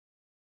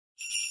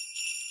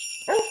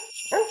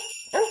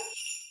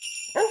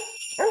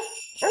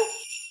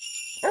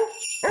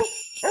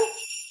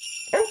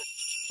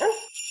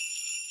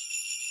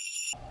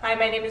Hi,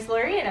 my name is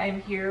Lori and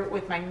I'm here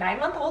with my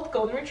 9-month-old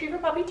Golden Retriever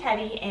puppy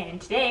Teddy, and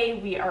today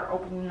we are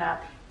opening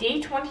up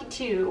day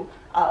 22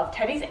 of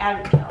Teddy's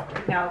Advent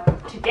calendar. Now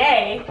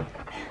today,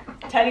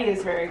 Teddy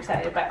is very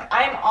excited, but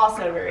I'm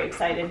also very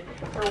excited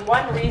for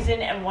one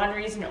reason and one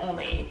reason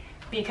only,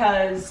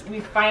 because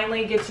we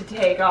finally get to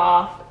take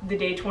off the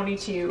day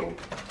 22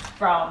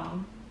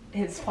 from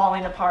his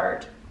falling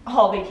apart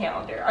holiday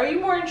calendar. Are you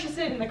more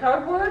interested in the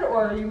cardboard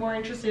or are you more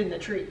interested in the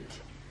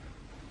treat?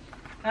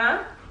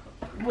 Huh?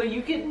 Well,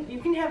 you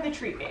can have the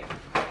treat, babe.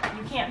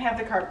 You can't have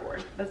the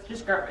cardboard. That's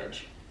just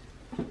garbage.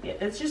 Yeah,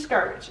 it's just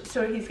garbage.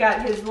 So he's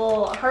got his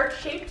little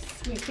heart-shaped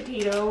sweet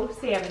potato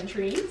salmon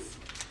trees.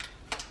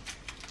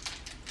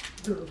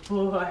 Good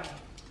boy.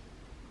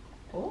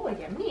 Oh,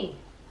 yummy.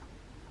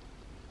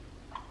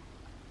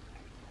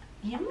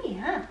 Yummy,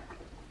 huh?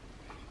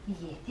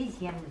 Yeah, it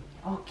is yummy.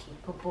 Okay,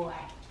 good boy.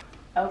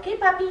 Okay,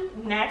 puppy.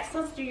 Next,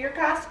 let's do your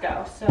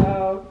Costco.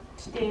 So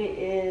today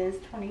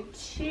is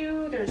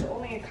 22. There's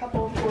only a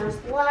couple of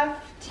floors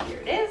left.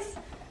 Here it is.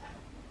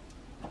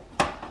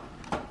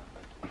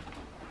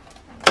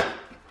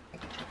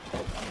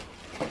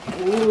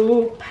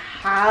 Ooh,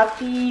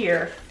 Poppy,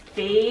 your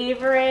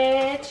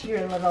favorite.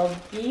 Your little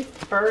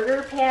beef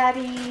burger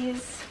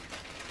patties.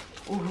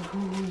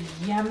 Ooh,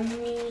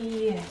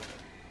 yummy.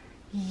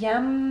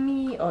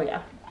 Yummy. Oh,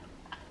 yeah.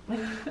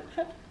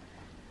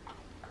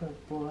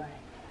 Good boy.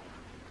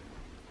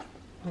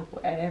 Oh,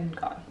 I am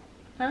gone.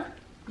 Huh?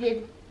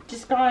 You're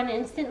just gone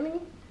instantly?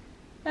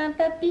 Huh,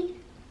 puppy?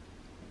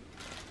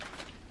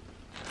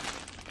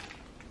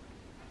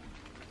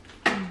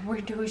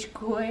 Were those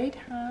good,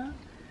 huh?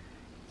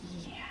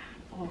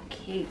 Yeah.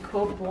 Okay,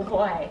 good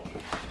boy.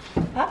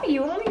 Puppy,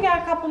 you only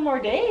got a couple more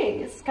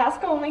days.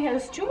 Costco only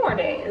has 2 more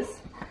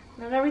days.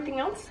 And everything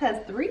else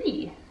has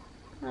 3.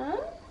 Huh?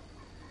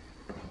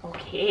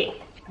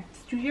 Okay.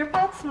 Let's do your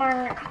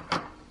PetSmart.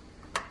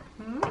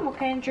 What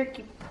kind of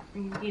jerky are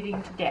you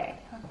eating today?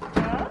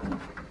 Huh?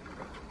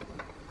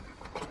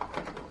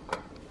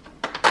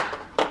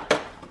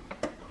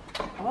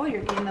 Oh,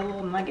 you're getting the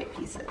little nugget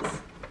pieces.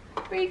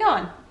 Where are you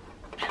going?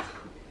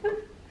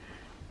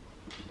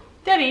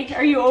 Teddy,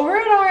 are you over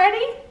it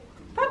already?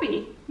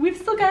 Puppy, we've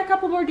still got a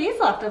couple more days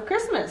left of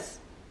Christmas.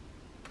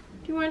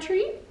 Do you want a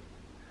treat?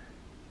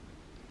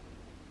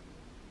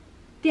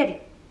 Daddy.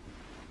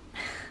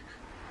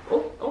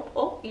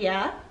 Oh,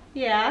 yeah,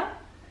 yeah.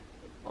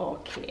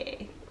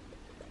 Okay.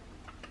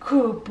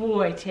 Good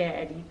boy,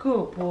 Teddy.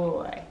 Good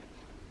boy.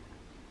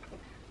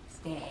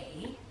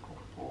 Stay.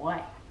 Good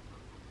boy.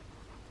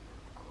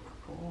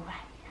 Good boy.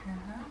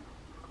 Huh?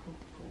 Good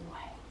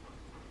boy.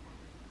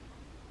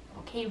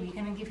 Okay, we're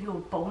gonna give you a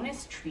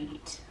bonus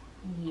treat.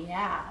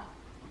 Yeah.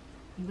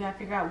 You gotta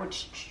figure out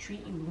which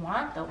treat you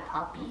want though,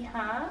 puppy,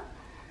 huh?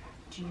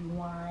 Do you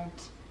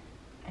want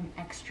an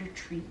extra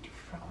treat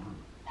from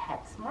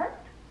PetSmart?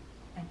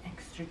 An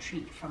extra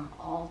treat from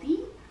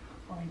Aldi?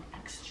 Or an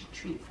extra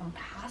treat from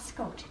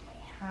Costco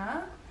today,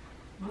 huh?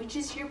 Which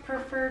is your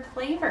preferred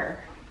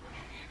flavor?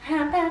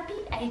 Huh, puppy?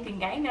 I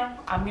think I know.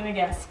 I'm gonna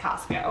guess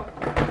Costco.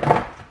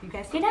 You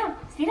guys sit down,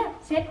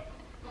 sit.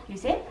 You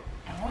sit?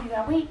 No, you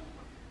gotta wait.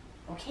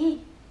 Okay.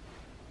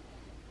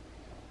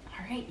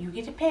 All right, you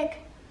get to pick.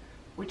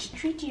 Which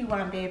treat do you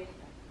want, babe?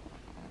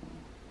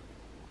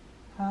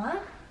 Huh?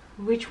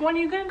 Which one are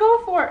you gonna go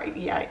for?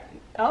 Yeah,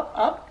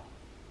 up.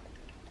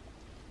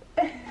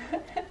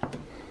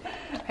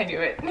 I knew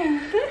it.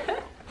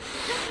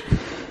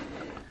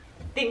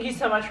 Thank you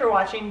so much for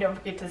watching. Don't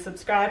forget to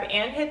subscribe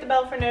and hit the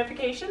bell for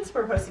notifications.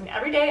 We're posting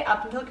every day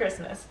up until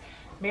Christmas.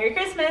 Merry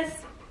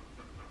Christmas.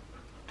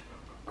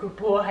 Good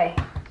boy.